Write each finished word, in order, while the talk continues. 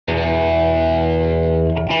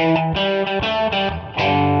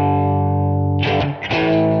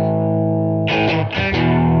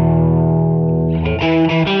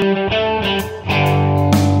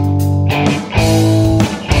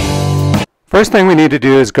First thing we need to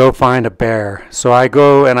do is go find a bear. So I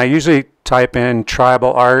go and I usually type in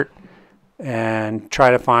tribal art and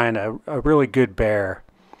try to find a really good bear.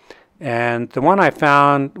 And the one I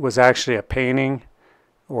found was actually a painting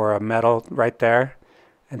or a metal right there.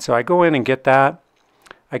 And so I go in and get that.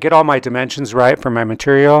 I get all my dimensions right for my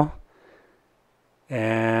material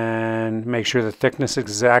and make sure the thickness is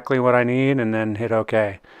exactly what I need, and then hit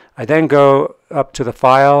OK. I then go up to the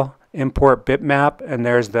file, import bitmap, and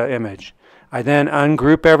there's the image. I then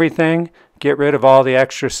ungroup everything, get rid of all the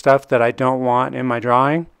extra stuff that I don't want in my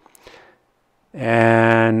drawing,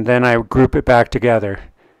 and then I group it back together.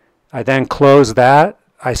 I then close that.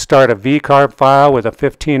 I start a VCarve file with a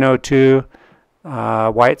 1502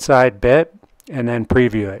 white side bit and then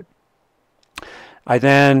preview it. I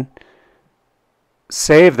then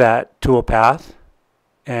save that toolpath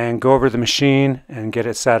and go over to the machine and get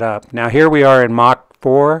it set up. Now here we are in Mach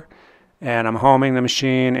 4, and I'm homing the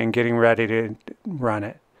machine and getting ready to run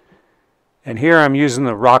it. And here I'm using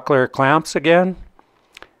the Rockler clamps again,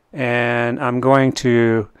 and I'm going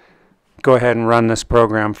to go ahead and run this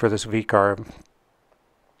program for this VCarve.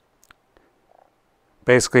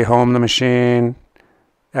 Basically home the machine,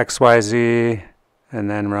 XYZ, and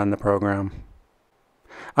then run the program.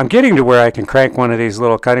 I'm getting to where I can crank one of these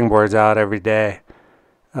little cutting boards out every day.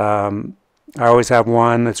 I always have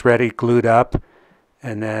one that's ready, glued up,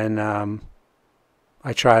 and then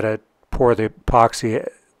I try to pour the epoxy,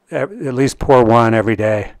 at least pour one every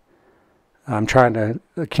day. I'm trying to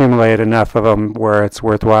accumulate enough of them where it's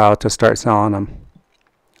worthwhile to start selling them.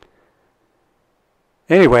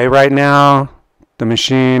 Anyway, right now the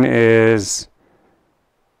machine it's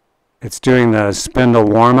doing the spindle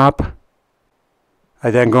warm-up. I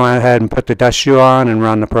then go ahead and put the dust shoe on and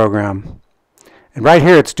run the program. And right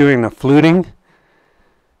here it's doing the fluting.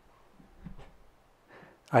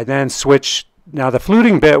 I then switch. Now the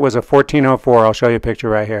fluting bit was a 1404. I'll show you a picture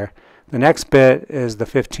right here. The next bit is the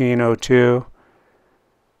 1502.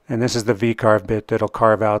 And this is the VCarve bit that'll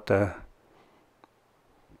carve out the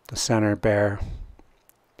center bear.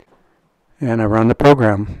 And I run the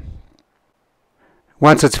program.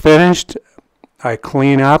 Once it's finished, I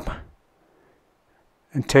clean up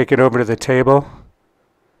and take it over to the table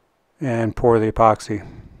and pour the epoxy.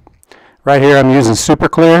 Right here I'm using super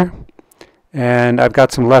clear, and I've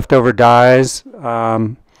got some leftover dyes,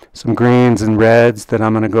 some greens and reds that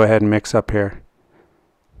I'm going to go ahead and mix up here.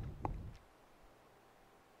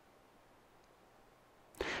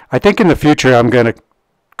 I think in the future I'm going to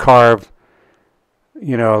carve,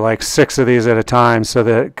 you know, like 6 of these at a time, so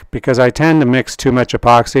that because I tend to mix too much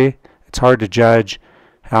epoxy, it's hard to judge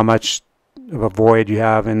how much of a void you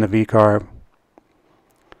have in the VCarve.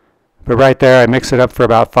 But right there I mix it up for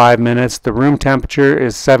about 5 minutes. The room temperature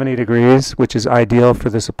is 70 degrees, which is ideal for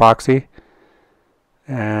this epoxy.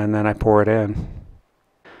 And then I pour it in.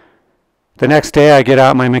 The next day I get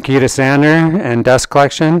out my Makita sander and dust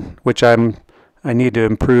collection, which I need to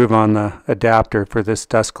improve on the adapter for this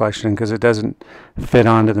dust collection because it doesn't fit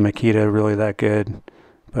onto the Makita really that good.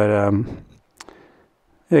 But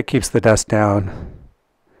it keeps the dust down.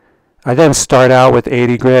 I then start out with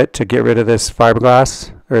 80 grit to get rid of this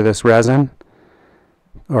fiberglass or this resin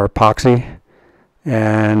or epoxy,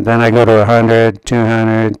 and then I go to 100,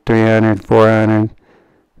 200, 300, 400,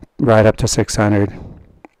 right up to 600.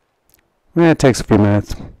 It takes a few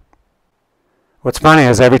minutes. What's funny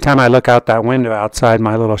is every time I look out that window outside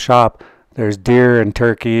my little shop, there's deer and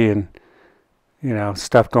turkey and, you know,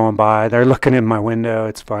 stuff going by. They're looking in my window.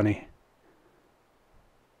 It's funny.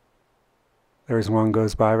 There's one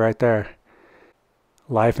goes by right there.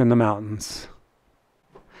 Life in the mountains.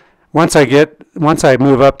 Once I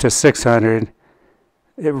move up to 600,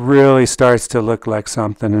 it really starts to look like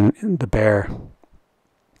something in the bear.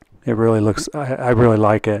 It really looks, I really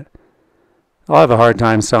like it. I'll have a hard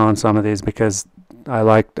time selling some of these because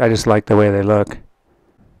I just like the way they look.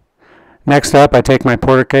 Next up, I take my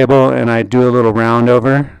porter cable and I do a little round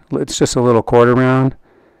over. It's just a little quarter round,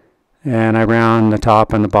 and I round the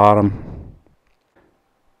top and the bottom.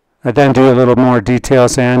 I then do a little more detail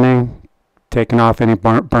sanding, taking off any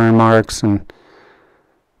burn marks and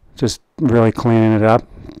just really cleaning it up.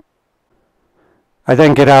 I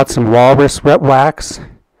then get out some walrus wax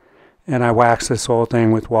and I wax this whole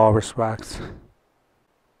thing with walrus wax.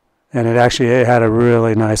 And it had a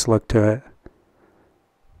really nice look to it.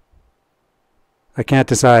 I can't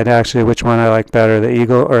decide actually which one I like better, the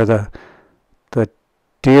eagle or the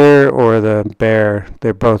deer or the bear.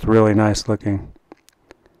 They're both really nice looking.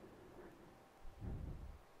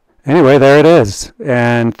 Anyway, there it is.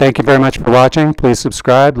 And thank you very much for watching. Please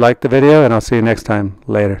subscribe, like the video, and I'll see you next time.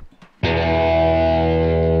 Later.